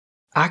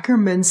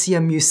Akkermansia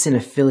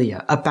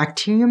Muciniphila, a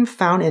bacterium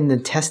found in the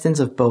intestines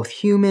of both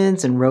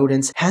humans and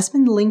rodents, has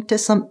been linked to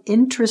some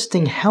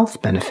interesting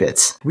health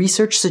benefits.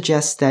 Research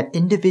suggests that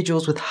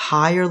individuals with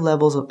higher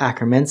levels of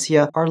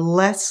Akkermansia are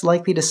less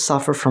likely to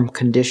suffer from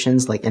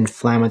conditions like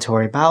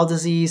inflammatory bowel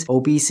disease,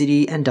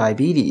 obesity, and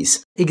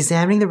diabetes.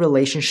 Examining the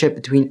relationship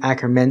between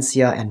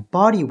Akkermansia and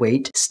body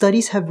weight,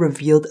 studies have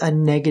revealed a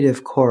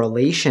negative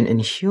correlation in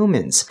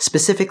humans.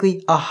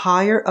 Specifically, a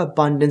higher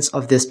abundance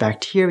of this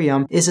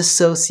bacterium is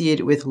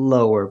associated with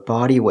lower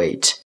body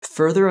weight.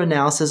 Further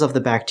analysis of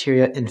the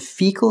bacteria in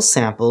fecal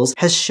samples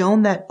has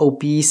shown that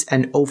obese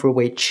and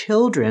overweight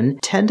children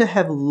tend to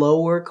have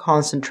lower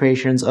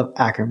concentrations of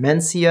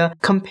Akkermansia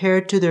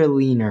compared to their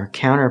leaner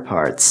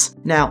counterparts.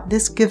 Now,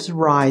 this gives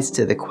rise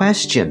to the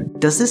question,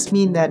 does this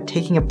mean that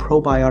taking a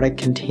probiotic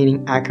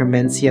containing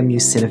Akkermansia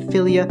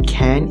Muciniphila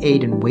can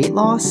aid in weight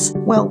loss?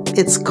 Well,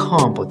 it's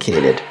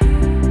complicated.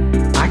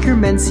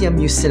 Akkermansia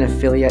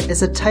Muciniphila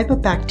is a type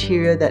of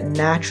bacteria that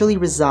naturally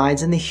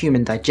resides in the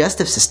human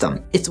digestive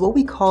system. It's what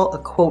we call a,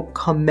 quote,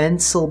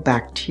 commensal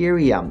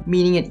bacterium,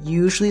 meaning it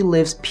usually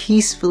lives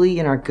peacefully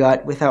in our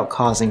gut without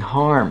causing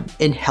harm.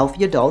 In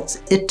healthy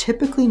adults, it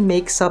typically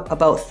makes up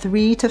about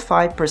 3 to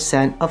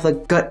 5% of the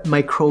gut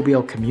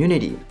microbial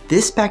community.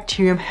 This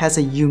bacterium has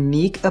a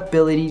unique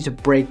ability to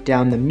break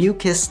down the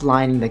mucus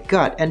lining the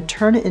gut and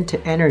turn it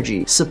into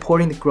energy,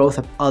 supporting the growth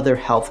of other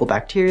helpful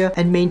bacteria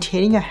and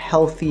maintaining a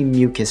healthy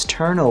mucus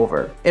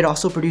turnover. It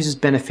also produces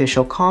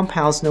beneficial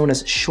compounds known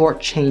as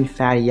short-chain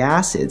fatty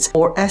acids,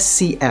 or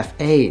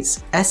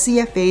SCFAs.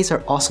 SCFAs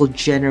are also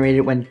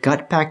generated when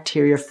gut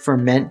bacteria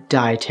ferment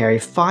dietary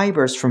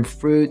fibers from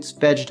fruits,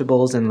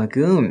 vegetables, and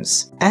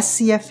legumes.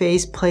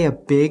 SCFAs play a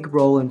big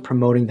role in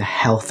promoting the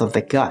health of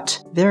the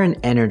gut. They're an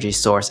energy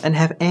source and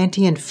have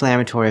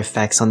anti-inflammatory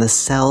effects on the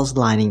cells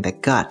lining the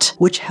gut,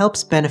 which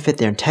helps benefit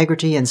their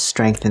integrity and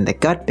strengthen the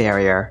gut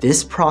barrier.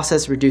 This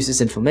process reduces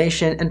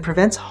inflammation and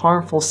prevents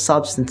harmful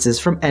substances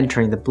from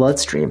entering the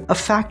bloodstream, a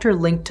factor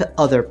linked to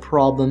other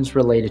problems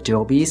related to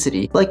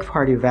obesity, like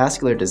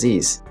cardiovascular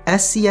disease.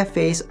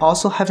 SCFAs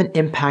also have an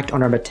impact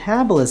on our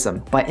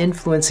metabolism by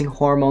influencing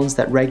hormones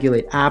that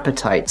regulate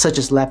appetite, such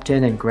as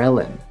leptin and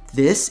ghrelin.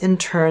 This in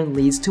turn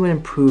leads to an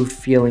improved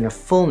feeling of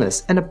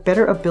fullness and a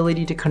better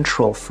ability to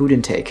control food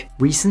intake.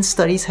 Recent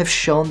studies have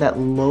shown that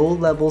low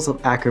levels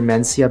of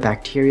Akkermansia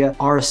bacteria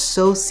are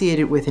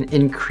associated with an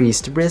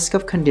increased risk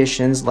of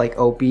conditions like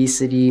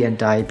obesity and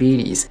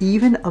diabetes,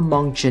 even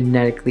among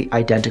genetically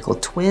identical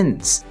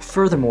twins.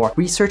 Furthermore,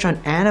 research on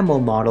animal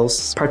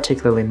models,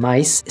 particularly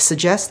mice,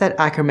 suggests that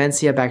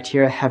Akkermansia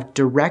bacteria have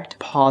direct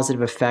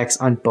positive effects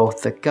on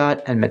both the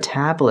gut and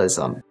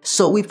metabolism.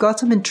 So we've got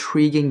some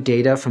intriguing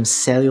data from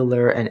cellular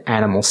and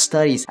animal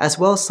studies, as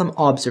well as some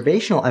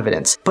observational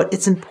evidence, but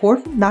it's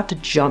important not to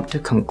jump to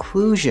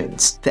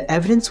conclusions. The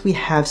evidence we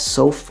have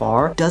so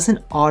far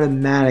doesn't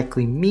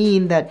automatically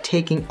mean that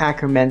taking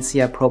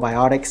Akkermansia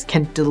probiotics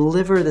can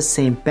deliver the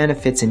same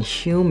benefits in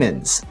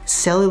humans.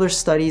 Cellular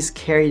studies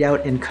carried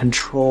out in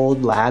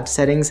controlled lab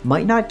settings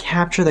might not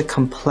capture the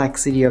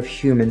complexity of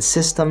human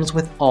systems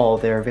with all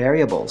their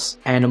variables.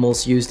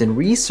 Animals used in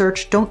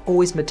research don't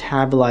always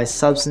metabolize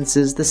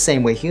substances the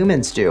same way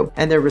humans do,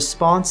 and their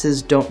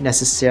responses don't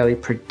necessarily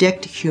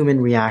predict human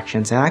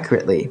reactions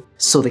accurately.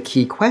 So the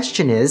key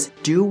question is,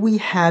 do we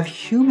have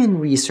human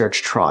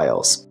research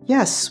trials?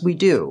 Yes, we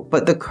do,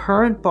 but the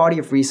current body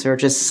of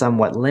research is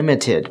somewhat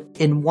limited.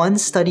 In one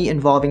study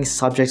involving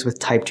subjects with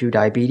type 2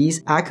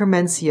 diabetes,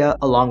 Akkermansia,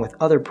 along with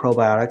other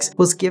probiotics,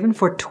 was given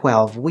for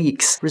 12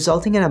 weeks,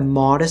 resulting in a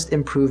modest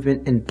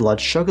improvement in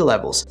blood sugar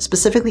levels,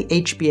 specifically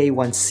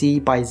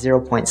HbA1c by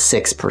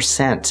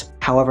 0.6%.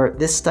 However,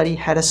 this study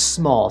had a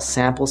small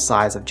sample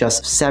size of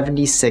just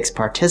 76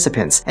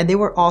 participants, and they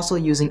were also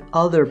using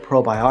other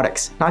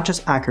probiotics, not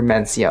just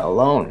Akkermansia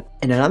alone.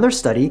 In another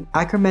study,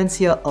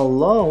 Akkermansia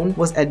alone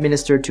was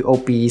administered to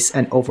obese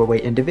and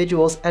overweight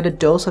individuals at a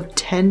dose of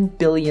 10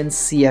 billion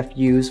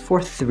CFUs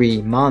for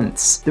 3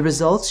 months. The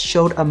results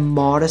showed a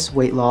modest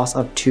weight loss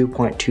of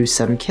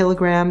 2.27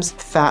 kilograms,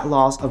 fat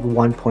loss of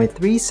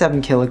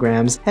 1.37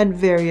 kilograms, and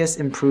various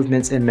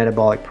improvements in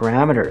metabolic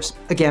parameters.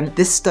 Again,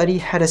 this study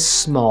had a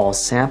small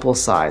sample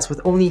size,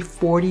 with only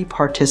 40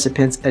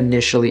 participants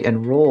initially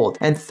enrolled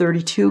and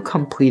 32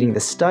 completing the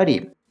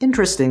study.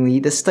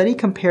 Interestingly, the study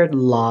compared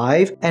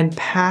live and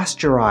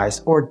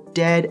pasteurized or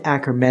dead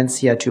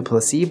Akkermansia to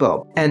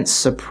placebo, and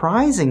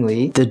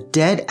surprisingly, the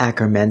dead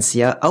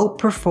Akkermansia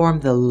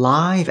outperformed the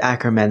live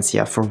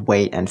Akkermansia for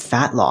weight and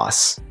fat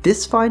loss.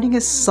 This finding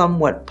is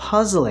somewhat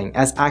puzzling,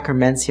 as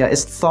Akkermansia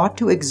is thought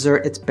to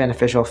exert its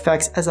beneficial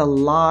effects as a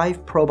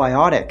live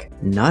probiotic,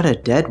 not a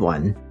dead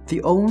one.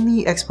 The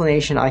only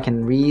explanation I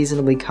can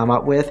reasonably come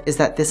up with is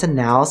that this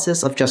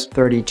analysis of just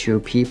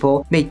 32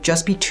 people may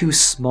just be too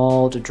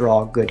small to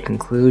draw good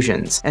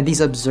conclusions, and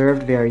these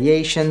observed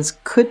variations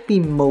could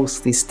be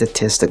mostly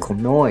statistical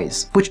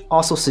noise, which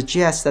also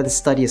suggests that the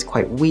study is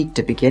quite weak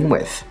to begin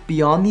with.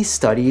 Beyond these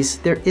studies,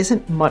 there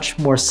isn't much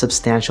more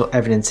substantial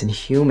evidence in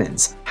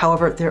humans.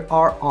 However, there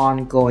are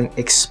ongoing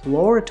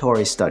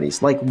exploratory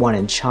studies, like one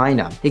in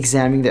China,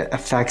 examining the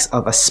effects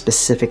of a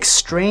specific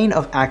strain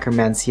of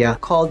Akkermansia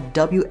called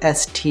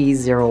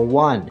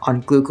WST01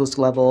 on glucose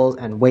levels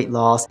and weight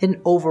loss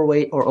in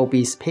overweight or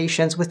obese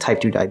patients with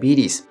type 2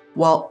 diabetes.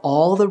 While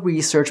all the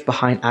research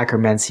behind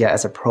Akkermansia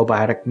as a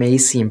probiotic may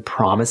seem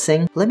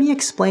promising, let me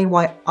explain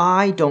why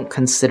I don't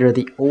consider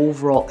the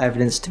overall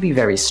evidence to be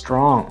very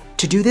strong.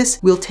 To do this,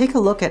 we'll take a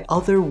look at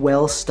other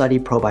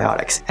well-studied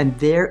probiotics and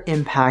their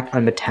impact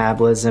on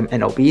metabolism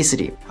and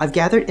obesity. I've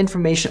gathered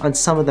information on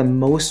some of the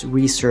most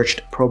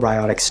researched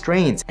probiotic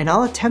strains, and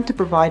I'll attempt to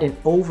provide an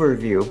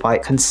overview by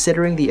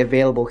considering the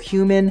available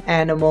human,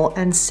 animal,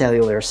 and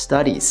cellular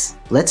studies.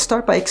 Let's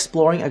start by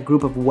exploring a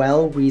group of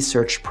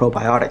well-researched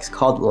probiotics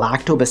called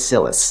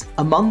Lactobacillus.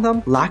 Among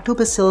them,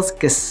 Lactobacillus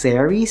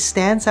gasseri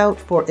stands out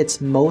for its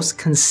most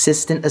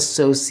consistent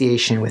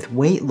association with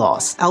weight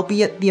loss,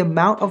 albeit the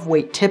amount of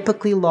weight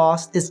typically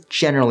lost is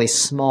generally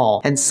small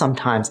and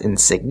sometimes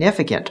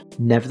insignificant.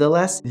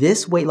 Nevertheless,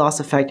 this weight loss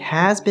effect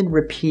has been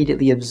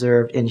repeatedly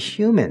observed in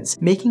humans,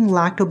 making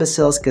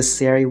Lactobacillus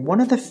gasseri one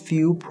of the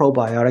few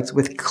probiotics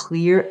with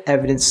clear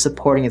evidence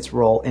supporting its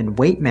role in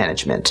weight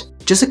management.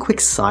 Just a quick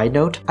side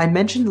note, I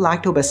mentioned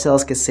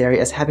Lactobacillus gasseri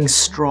as having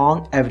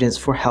strong evidence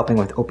for helping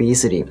with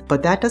obesity,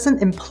 but that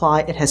doesn't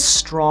imply it has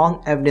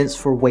strong evidence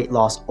for weight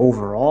loss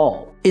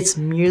overall. It's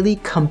merely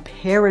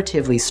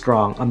comparatively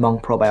strong among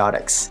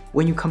probiotics.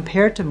 When you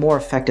compare it to more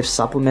effective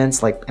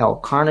supplements like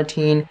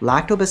L-carnitine,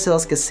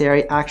 Lactobacillus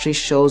gasseri actually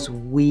shows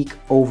weak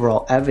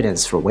overall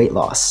evidence for weight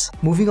loss.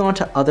 Moving on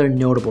to other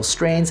notable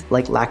strains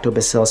like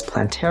Lactobacillus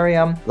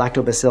plantarum,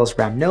 Lactobacillus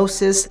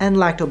rhamnosus, and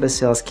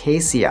Lactobacillus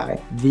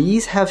casei.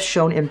 These have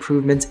shown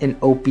improvements in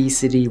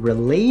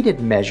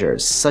obesity-related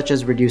measures such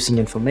as reducing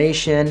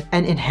inflammation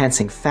and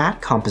enhancing fat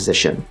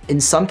composition.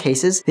 In some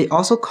cases, they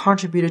also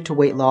contributed to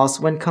weight loss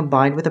when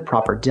combined with a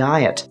proper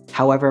diet.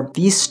 However,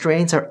 these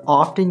strains are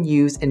often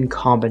used in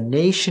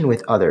combination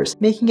with others,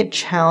 making it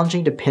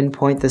challenging to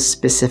pinpoint the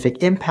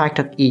specific impact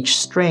of each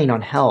strain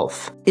on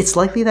health. It's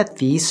likely that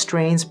these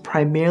strains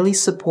primarily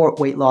support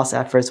weight loss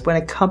efforts when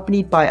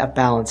accompanied by a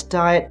balanced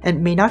diet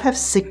and may not have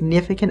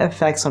significant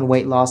effects on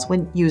weight loss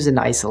when used in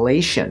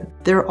isolation.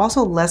 There are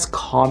also less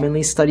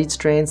commonly studied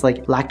strains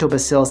like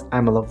Lactobacillus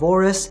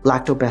amylivorus,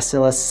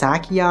 Lactobacillus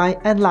sakei,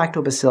 and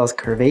Lactobacillus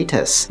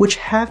curvatus, which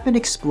have been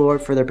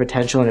explored for their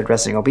potential in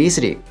addressing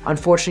obesity.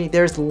 Unfortunately,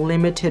 there's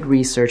limited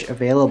research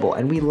available,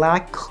 and we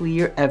lack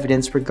clear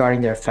evidence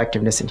regarding their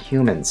effectiveness in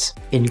humans.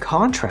 In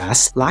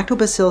contrast,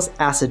 Lactobacillus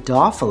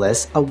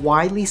acidophilus, a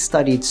widely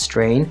studied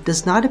strain,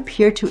 does not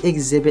appear to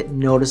exhibit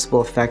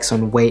noticeable effects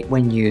on weight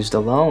when used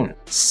alone.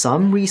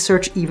 Some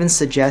research even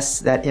suggests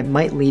that it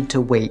might lead to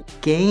weight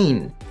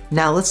gain.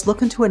 Now let's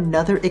look into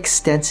another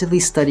extensively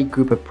studied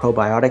group of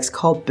probiotics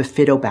called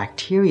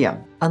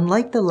Bifidobacterium.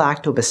 Unlike the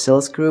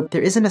Lactobacillus group,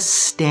 there isn't a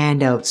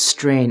standout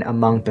strain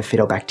among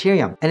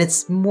Bifidobacterium, and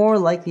it's more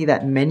likely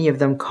that many of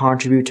them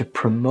contribute to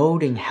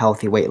promoting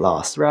healthy weight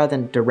loss rather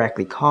than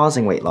directly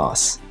causing weight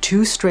loss.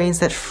 Two strains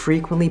that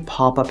frequently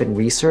pop up in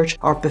research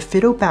are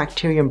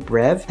Bifidobacterium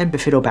breve and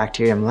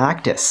Bifidobacterium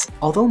lactis.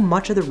 Although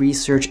much of the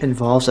research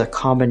involves a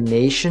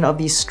combination of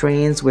these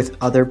strains with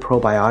other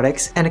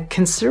probiotics, and a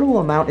considerable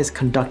amount is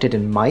conducted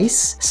in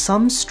mice,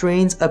 some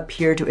strains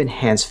appear to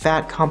enhance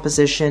fat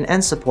composition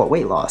and support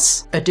weight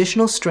loss.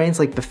 Additional strains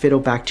like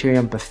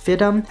Bifidobacterium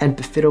bifidum and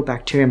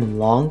Bifidobacterium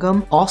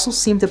longum also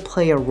seem to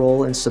play a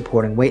role in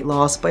supporting weight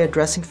loss by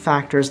addressing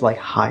factors like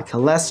high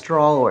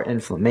cholesterol or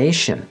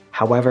inflammation.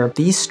 However,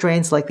 these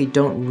strains likely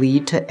don't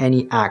lead to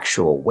any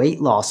actual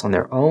weight loss on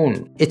their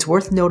own. It's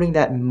worth noting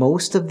that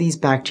most of these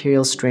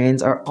bacterial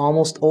strains are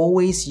almost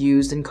always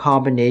used in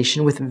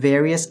combination with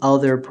various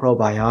other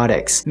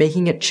probiotics,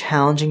 making it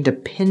challenging to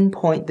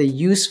pinpoint the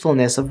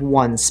usefulness of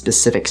one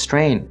specific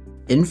strain.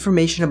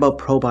 Information about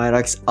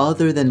probiotics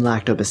other than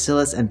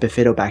Lactobacillus and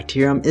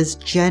Bifidobacterium is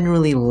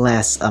generally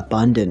less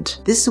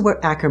abundant. This is where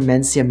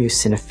Akkermansia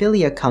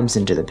Muciniphila comes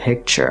into the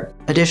picture.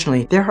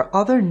 Additionally, there are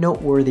other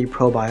noteworthy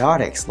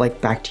probiotics like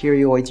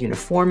Bacteroides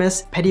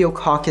uniformis,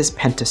 Pediococcus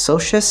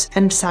pentasocius,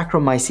 and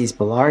Saccharomyces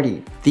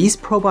boulardii. These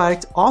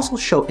probiotics also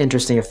show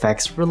interesting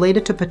effects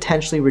related to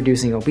potentially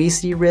reducing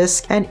obesity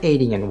risk and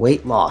aiding in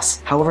weight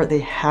loss. However, they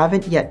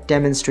haven't yet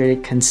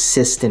demonstrated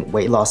consistent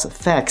weight loss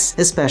effects,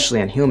 especially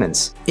in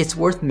humans. It's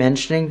worth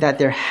mentioning that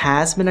there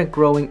has been a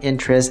growing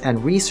interest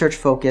and research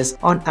focus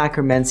on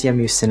Akkermansia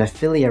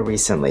Muciniphila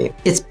recently.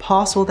 It's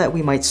possible that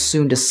we might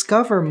soon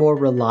discover more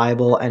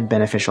reliable and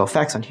beneficial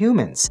effects on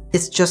humans.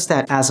 It's just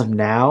that as of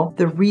now,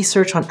 the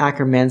research on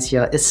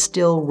Akkermansia is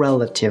still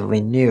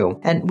relatively new,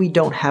 and we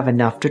don't have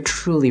enough to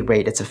truly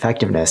rate its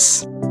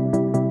effectiveness.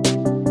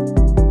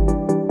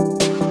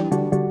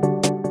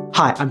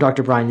 Hi, I'm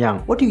Dr. Brian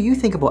Yeung. What do you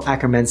think about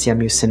Akkermansia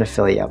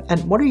Muciniphila?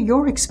 And what are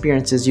your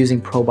experiences using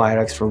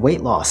probiotics for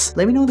weight loss?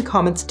 Let me know in the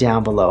comments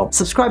down below.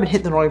 Subscribe and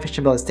hit the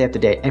notification bell to stay up to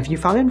date. And if you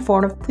found it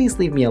informative, please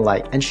leave me a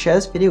like and share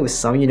this video with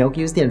someone you know who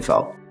can use the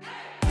info.